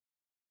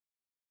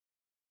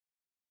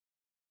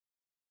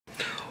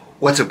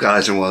What's up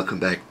guys, and welcome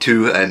back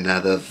to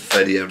another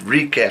video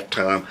recap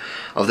time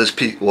of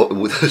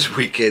this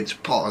weekend's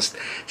past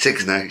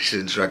Six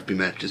Nations rugby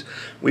matches.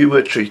 We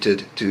were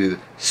treated to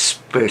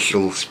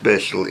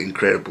special,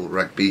 incredible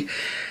rugby.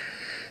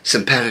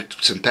 St.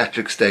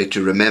 Patrick's Day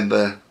to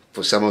remember,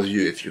 for some of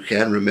you if you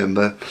can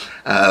remember.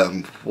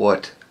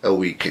 What a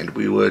weekend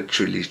we were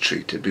truly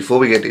treated. Before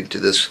we get into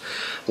this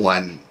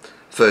one,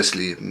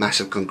 firstly,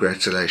 massive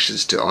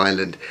congratulations to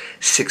Ireland,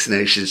 Six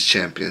Nations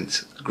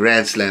champions,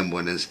 Grand Slam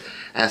winners.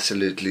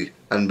 Absolutely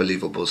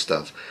unbelievable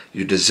stuff.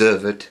 You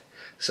deserve it,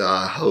 so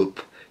I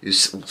hope you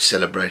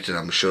celebrate it,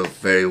 I'm sure,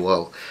 very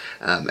well.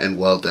 And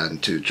well done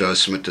to Joe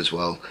Smith as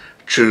well.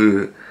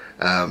 True,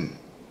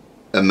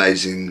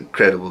 amazing,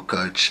 incredible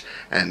coach,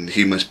 and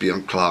he must be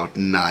on cloud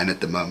 9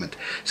 at the moment.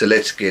 So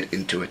let's get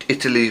into it.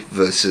 Italy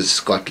versus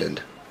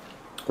Scotland.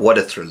 What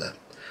a thriller.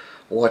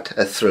 What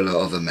a thriller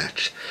of a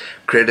match.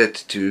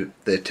 Credit to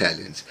the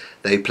Italians.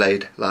 They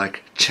played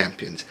like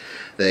champions.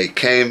 They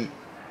came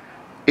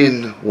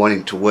in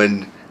wanting to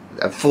win.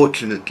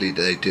 Unfortunately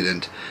they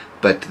didn't,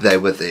 but they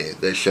were there.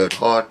 They showed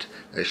heart,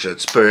 they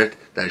showed spirit,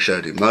 they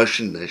showed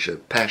emotion, they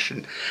showed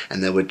passion,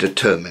 and they were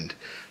determined.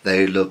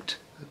 They looked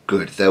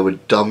good. They were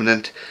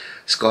dominant.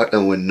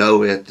 Scotland were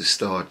nowhere at the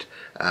start.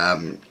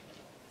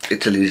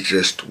 Italy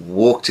just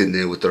walked in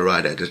there with the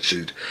right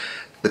attitude.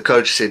 The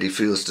coach said he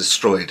feels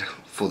destroyed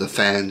for the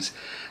fans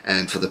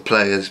and for the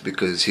players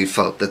because he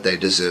felt that they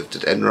deserved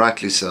it, and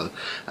rightly so.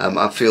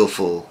 I feel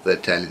for the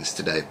Italians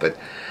today, but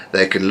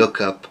they can look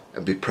up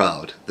and be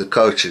proud. The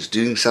coach is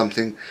doing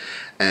something,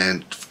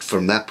 and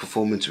from that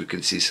performance we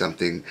can see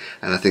something,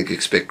 and I think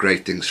expect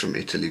great things from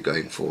Italy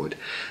going forward.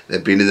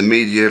 They've been in the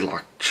media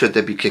like, should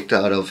they be kicked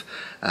out of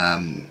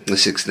the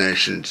Six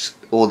Nations,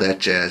 all that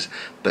jazz,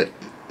 but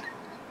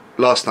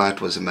last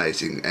night was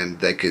amazing, and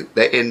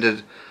they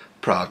ended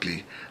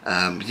proudly.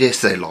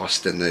 Yes, they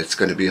lost and it's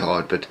going to be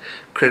hard, but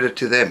credit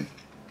to them.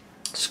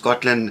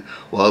 Scotland,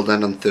 well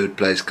done on third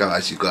place,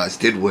 guys. You guys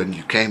did win.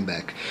 You came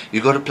back.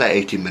 You got to play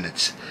 80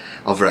 minutes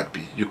of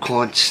rugby. You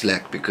can't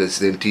slack, because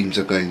then teams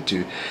are going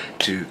to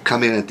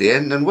come in at the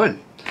end and win.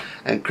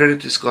 And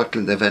credit to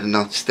Scotland, they've had an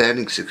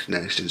outstanding Six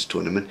Nations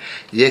tournament.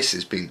 Yes,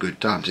 there's been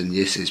good times, and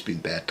yes, there's been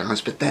bad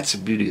times, but that's the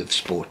beauty of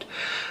sport.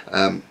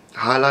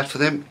 Highlight for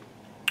them,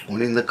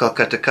 winning the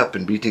Calcutta Cup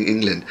and beating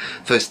England,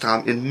 first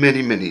time in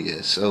many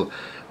years. So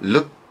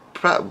look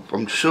proud.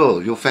 I'm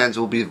sure your fans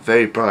will be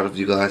very proud of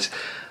you guys.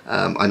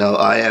 I know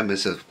I am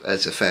as a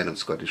fan of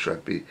Scottish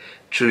rugby.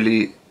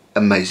 Truly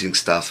amazing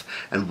stuff,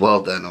 and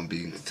well done on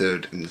being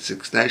third in the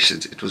Six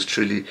Nations. It was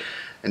truly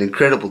an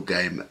incredible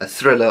game, a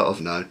thriller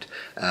of note,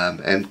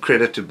 and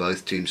credit to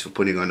both teams for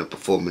putting on a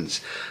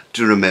performance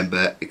to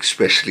remember,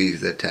 especially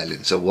the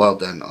Italians. So well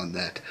done on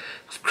that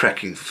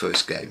cracking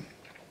first game.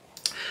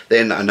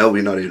 Then, I know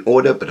we're not in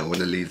order, but I want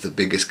to leave the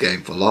biggest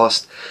game for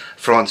last.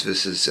 France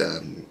versus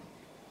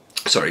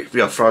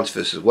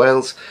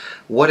Wales.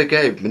 What a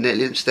game.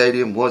 Millennium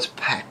Stadium was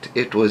packed.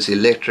 It was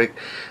electric.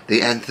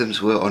 The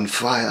anthems were on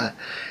fire.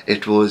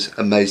 It was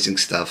amazing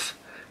stuff.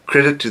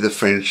 Credit to the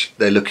French.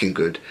 They're looking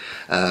good.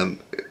 I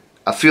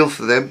feel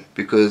for them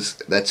because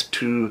that's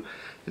 2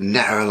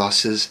 narrow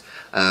losses.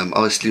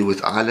 Obviously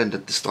with Ireland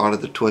at the start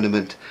of the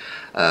tournament.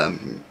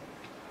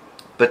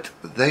 But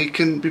they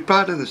can be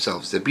proud of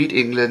themselves. They beat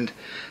England.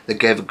 They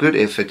gave a good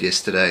effort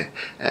yesterday,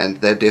 and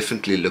they're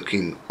definitely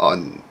looking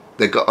on.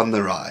 They got on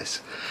the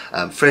rise.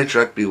 French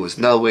rugby was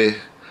nowhere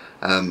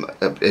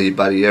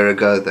about a year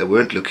ago. They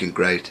weren't looking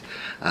great,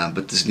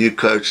 but this new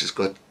coach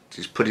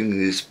he's putting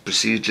his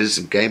procedures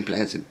and game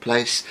plans in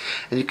place,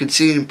 and you can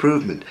see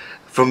improvement.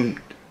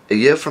 From a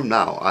year from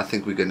now, I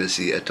think we're going to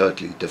see a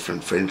totally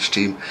different French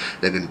team.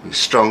 They're going to be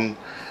strong.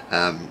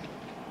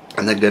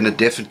 And they're going to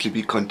definitely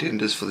be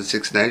contenders for the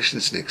Six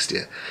Nations next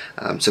year.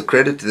 So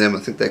credit to them. I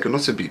think they can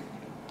also be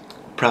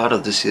proud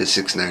of this year's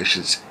Six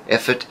Nations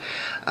effort.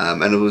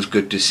 And it was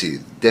good to see.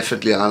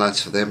 Definitely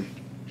highlights for them.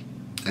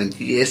 And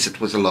yes,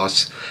 it was a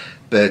loss,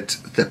 but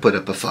they put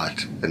up a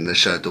fight and they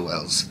showed the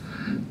Wales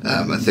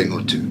a thing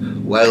or two.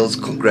 Wales,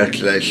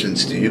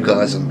 congratulations to you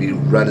guys on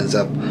being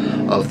runners-up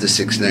of the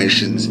Six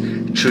Nations.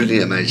 Truly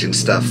amazing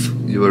stuff.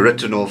 You were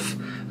written off.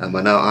 I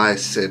know I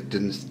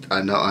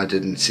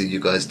didn't see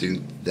you guys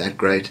doing that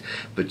great,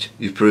 but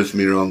you proved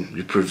me wrong.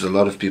 You proved a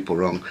lot of people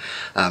wrong.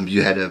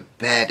 You had a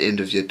bad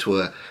end of your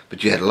tour,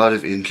 but you had a lot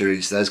of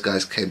injuries. Those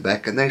guys came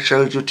back and they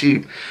showed your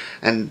team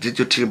and did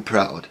your team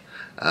proud.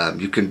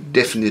 You can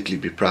definitely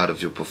be proud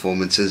of your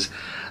performances.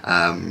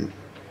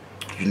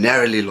 You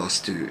narrowly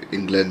lost to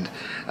England.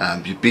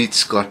 You beat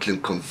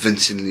Scotland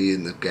convincingly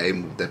in the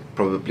game that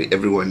probably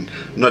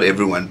not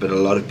everyone, but a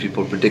lot of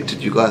people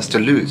predicted you guys to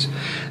lose.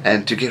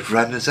 And to get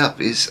runners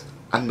up is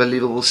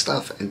unbelievable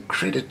stuff, and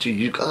credit to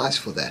you guys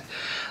for that.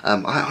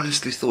 I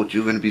honestly thought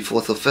you were going to be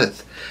 4th or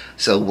 5th.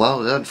 So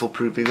well done for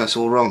proving us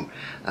all wrong.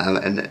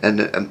 And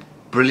a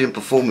brilliant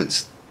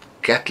performance.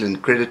 Gatlin,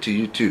 credit to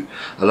you too.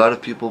 A lot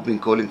of people have been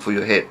calling for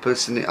your head.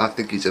 Personally, I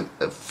think he's a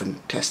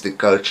fantastic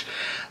coach,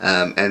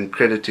 and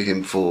credit to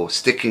him for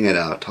sticking it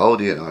out,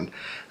 holding it on.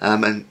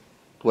 And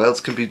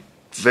Wales can be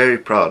very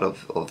proud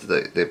of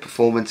their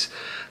performance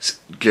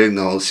during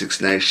the whole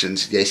Six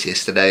Nations. Yes,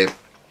 yesterday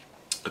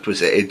it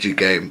was an edgy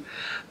game,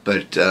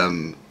 but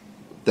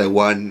they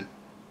won,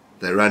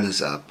 they're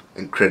runners up,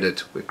 and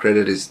credit where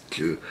credit is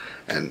due,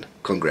 and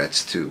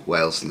congrats to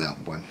Wales in that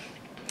one.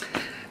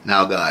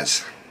 Now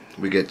guys,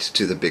 we get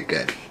to the big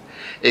game.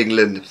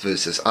 England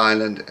versus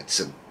Ireland at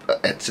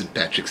St.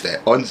 Patrick's Day,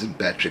 on St.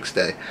 Patrick's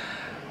Day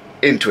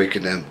in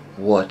Twickenham.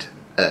 What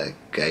a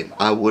game.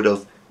 I would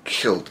have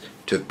killed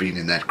to have been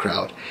in that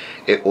crowd.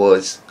 It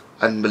was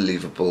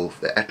unbelievable.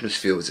 The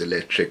atmosphere was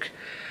electric.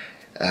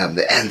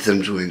 The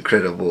anthems were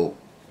incredible.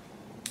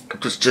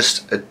 It was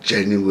just a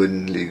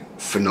genuinely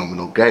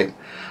phenomenal game.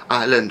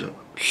 Ireland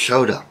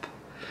showed up.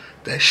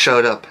 They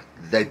showed up.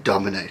 They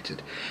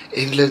dominated.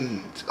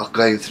 England are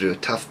going through a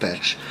tough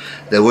patch.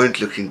 They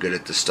weren't looking good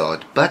at the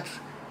start, but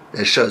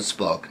they showed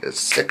spark. The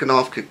second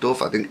half kicked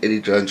off. I think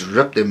Eddie Jones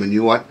ripped them a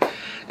new one,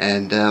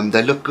 and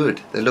they looked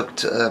good. They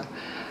looked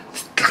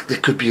like there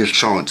could be a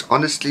chance.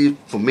 Honestly,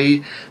 for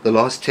me, the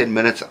last 10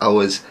 minutes I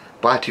was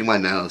biting my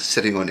nails,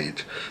 sitting on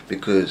edge,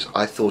 because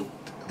I thought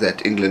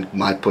that England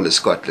might pull a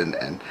Scotland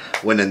and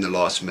win in the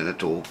last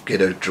minute or get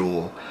a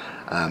draw.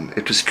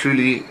 It was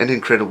truly an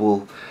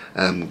incredible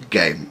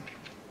game.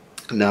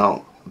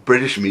 Now,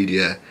 British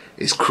media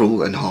is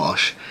cruel and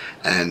harsh,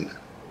 and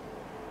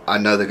I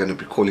know they're going to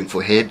be calling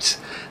for heads.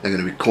 They're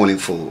going to be calling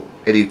for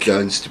Eddie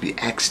Jones to be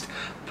axed.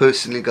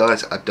 Personally,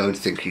 guys, I don't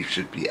think he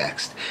should be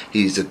axed.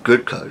 He's a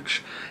good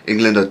coach.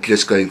 England are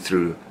just going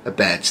through a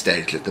bad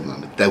stage at the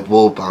moment. They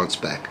will bounce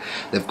back.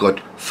 They've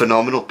got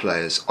phenomenal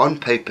players. On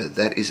paper,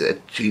 that is a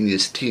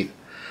genius team.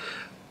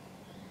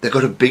 They've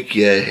got a big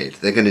year ahead.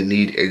 They're going to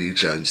need Eddie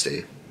Jones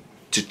there.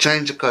 To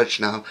change a coach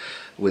now,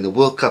 when the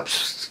World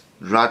Cup's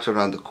right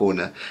around the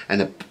corner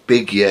and a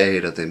big year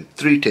ahead of them,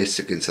 3 tests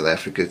against South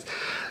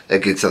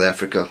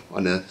Africa.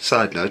 On a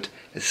side note,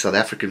 as a South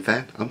African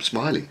fan, I'm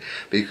smiling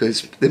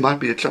because there might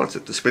be a chance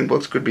that the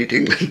Springboks could beat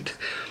England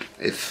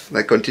if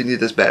they continue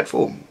this bad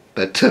form.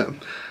 But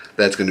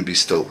that's going to be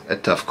still a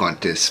tough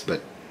contest,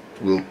 but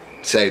we'll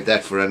save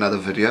that for another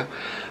video.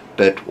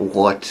 But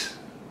what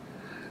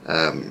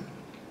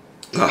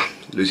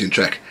losing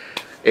track.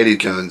 Eddie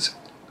Jones,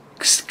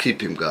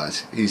 keep him,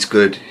 guys. He's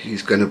good.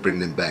 He's going to bring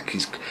them back.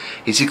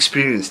 He's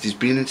experienced. He's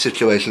been in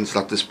situations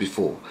like this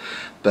before.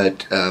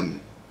 But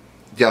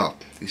yeah,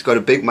 he's got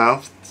a big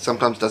mouth.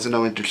 Sometimes doesn't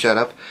know when to shut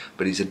up,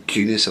 but he's a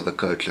genius of a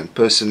coach, and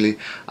personally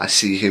I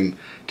see him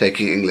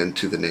taking England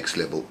to the next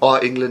level.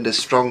 Are England as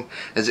strong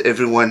as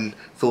everyone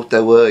thought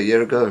they were a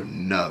year ago?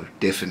 No,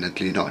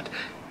 definitely not,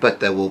 but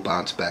they will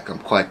bounce back. I'm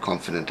quite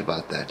confident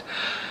about that.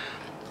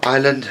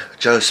 Ireland,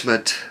 Joe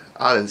Smith,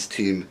 Ireland's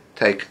team,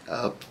 take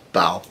a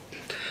bow.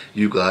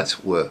 You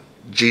guys were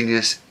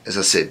genius. As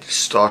I said, you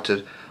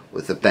started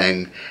with a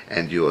bang,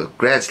 and you are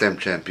Grand Slam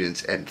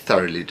champions and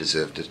thoroughly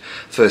deserved it.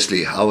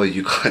 Firstly, how are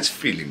you guys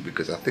feeling?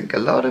 Because I think a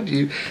lot of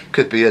you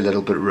could be a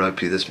little bit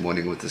ropey this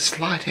morning with a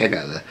slight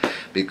hangover,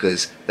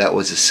 because that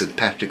was a St.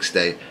 Patrick's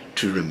Day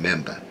to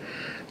remember.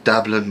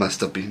 Dublin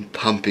must have been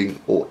pumping,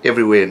 or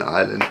everywhere in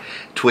Ireland.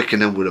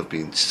 Twickenham would have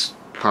been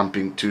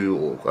pumping too,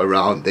 or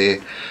around there.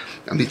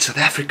 I mean, South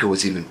Africa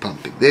was even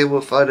pumping. There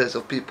were photos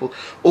of people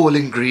all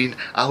in green.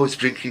 I was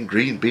drinking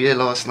green beer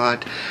last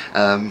night.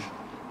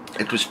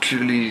 It was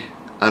truly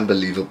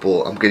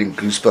unbelievable. I'm getting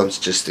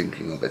goosebumps just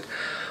thinking of it.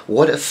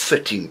 What a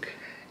fitting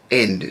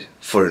end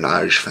for an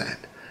Irish fan.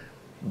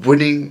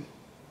 Winning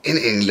in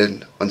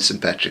England on St.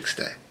 Patrick's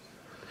Day.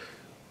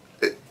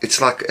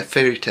 It's like a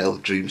fairy tale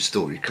dream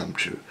story come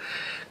true.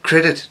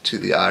 Credit to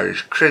the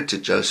Irish, credit to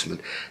Joe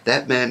Smith.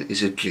 That man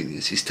is a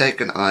genius. He's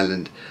taken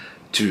Ireland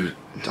to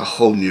a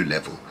whole new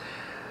level.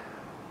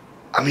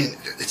 I mean,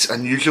 it's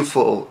unusual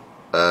for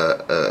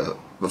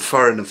a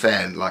foreigner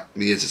fan like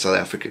me as a South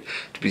African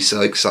to be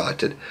so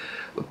excited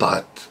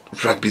about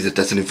rugby that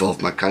doesn't involve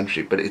my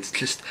country, but it's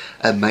just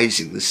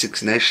amazing. The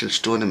Six Nations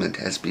tournament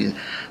has been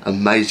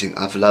amazing.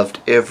 I've loved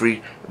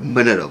every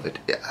minute of it.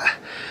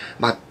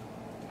 My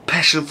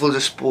passion for the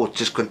sport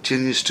just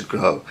continues to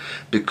grow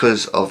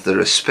because of the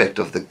respect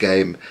of the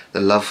game,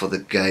 the love for the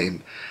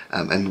game,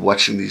 and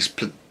watching these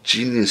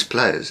genius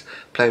players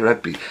play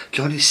rugby.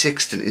 Johnny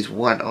Sexton is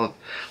one of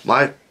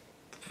my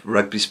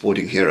rugby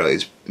sporting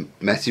heroes.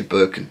 Matthew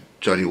Burke and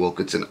Johnny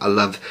Wilkinson. I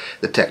love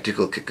the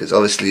tactical kickers.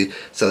 Obviously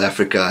South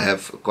Africa, I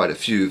have quite a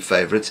few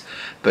favourites,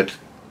 but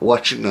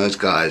watching those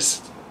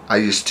guys, I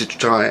used to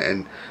try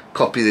and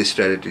copy their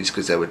strategies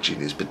because they were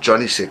genius. But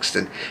Johnny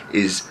Sexton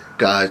is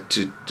guy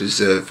to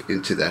deserve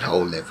into that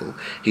whole level.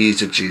 He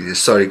is a genius.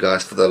 Sorry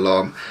guys for the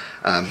alarm.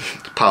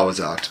 Power's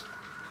out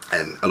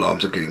and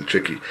alarms are getting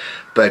tricky,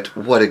 but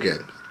what a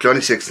game.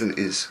 Johnny Sexton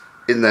is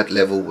in that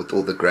level with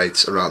all the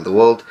greats around the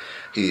world.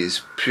 He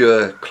is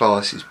pure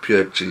class, he's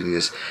pure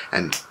genius,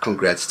 and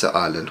congrats to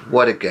Ireland.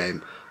 What a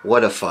game,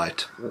 what a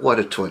fight, what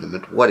a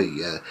tournament, what a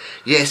year.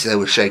 Yes, they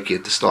were shaky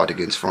at the start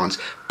against France,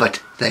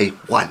 but they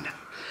won.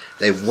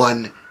 They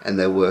won and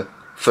they were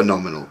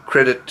phenomenal.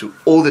 Credit to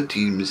all the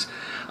teams.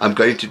 I'm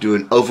going to do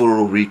an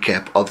overall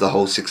recap of the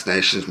whole Six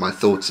Nations, my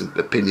thoughts and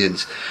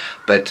opinions,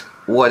 but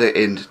what an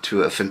end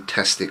to a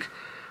fantastic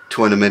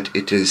tournament.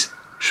 It is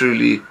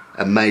truly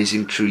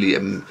amazing, truly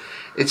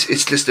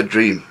it's just a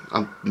dream.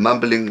 I'm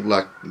mumbling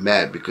like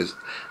mad because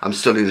I'm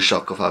still in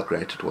shock of how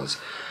great it was.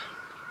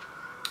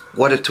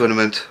 What a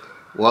tournament.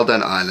 Well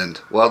done Ireland,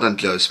 well done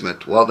Joe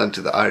Smith, well done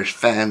to the Irish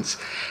fans.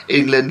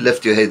 England,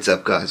 lift your heads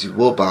up guys, you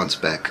will bounce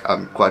back.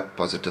 I'm quite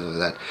positive of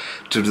that.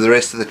 To the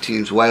rest of the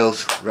teams,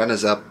 Wales,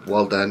 runners up,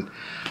 well done.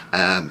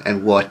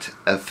 And what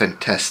a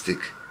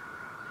fantastic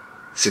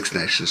Six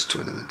Nations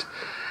tournament.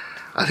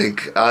 I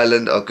think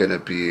Ireland are going to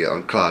be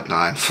on cloud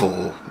nine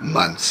for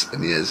months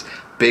and years.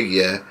 Big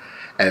year,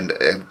 and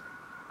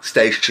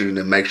stay tuned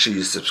and make sure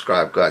you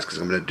subscribe guys, because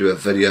I'm going to do a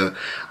video,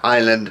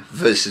 Ireland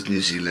versus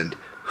New Zealand,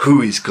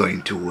 who is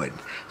going to win.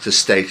 So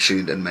stay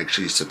tuned and make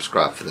sure you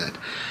subscribe for that.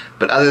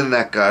 But other than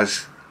that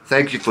guys,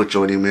 thank you for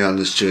joining me on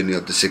this journey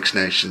of the Six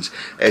Nations.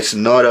 It's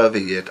not over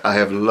yet. I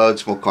have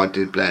loads more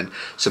content planned,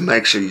 so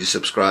make sure you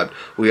subscribe.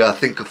 We are, I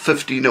think,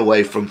 15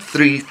 away from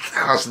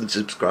 3,000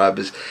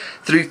 subscribers.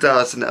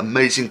 3,000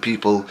 amazing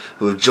people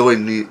who have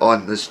joined me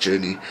on this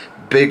journey.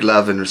 Big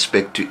love and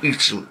respect to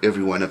each and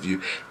every one of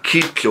you.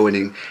 Keep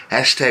joining.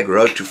 Hashtag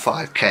road to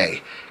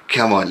 5K.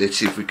 Come on, let's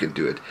see if we can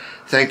do it.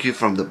 Thank you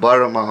from the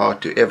bottom of my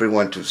heart to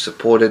everyone who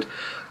supported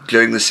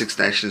during the Six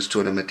Nations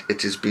tournament.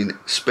 It has been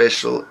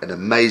special and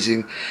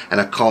amazing, and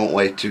I can't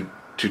wait to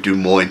do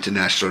more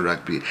international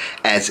rugby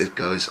as it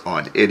goes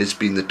on. It has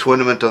been the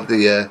tournament of the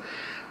year,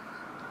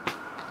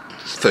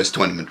 first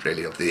tournament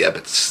really of the year,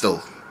 but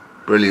still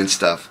brilliant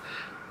stuff.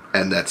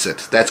 And that's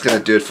it. That's going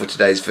to do it for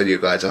today's video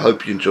guys. I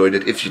hope you enjoyed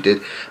it. If you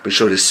did, be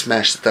sure to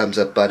smash the thumbs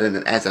up button,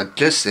 and as I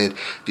just said,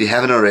 if you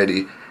haven't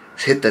already,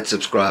 hit that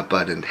subscribe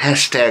button.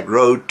 Hashtag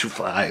road to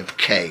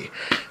 5K.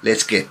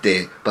 Let's get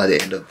there by the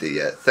end of the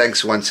year.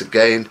 Thanks once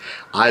again.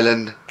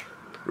 Ireland,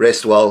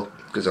 rest well,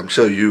 because I'm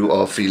sure you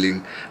are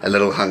feeling a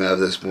little hungover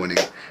this morning,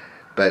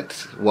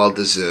 but well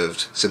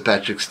deserved. St.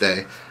 Patrick's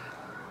Day,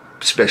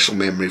 special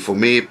memory for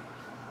me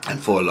and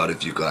for a lot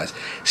of you guys.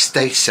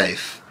 Stay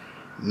safe,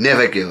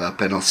 never give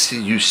up, and I'll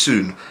see you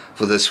soon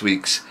for this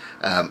week's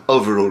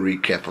overall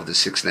recap of the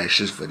Six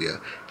Nations video.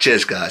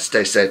 Cheers guys,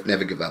 stay safe,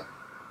 never give up.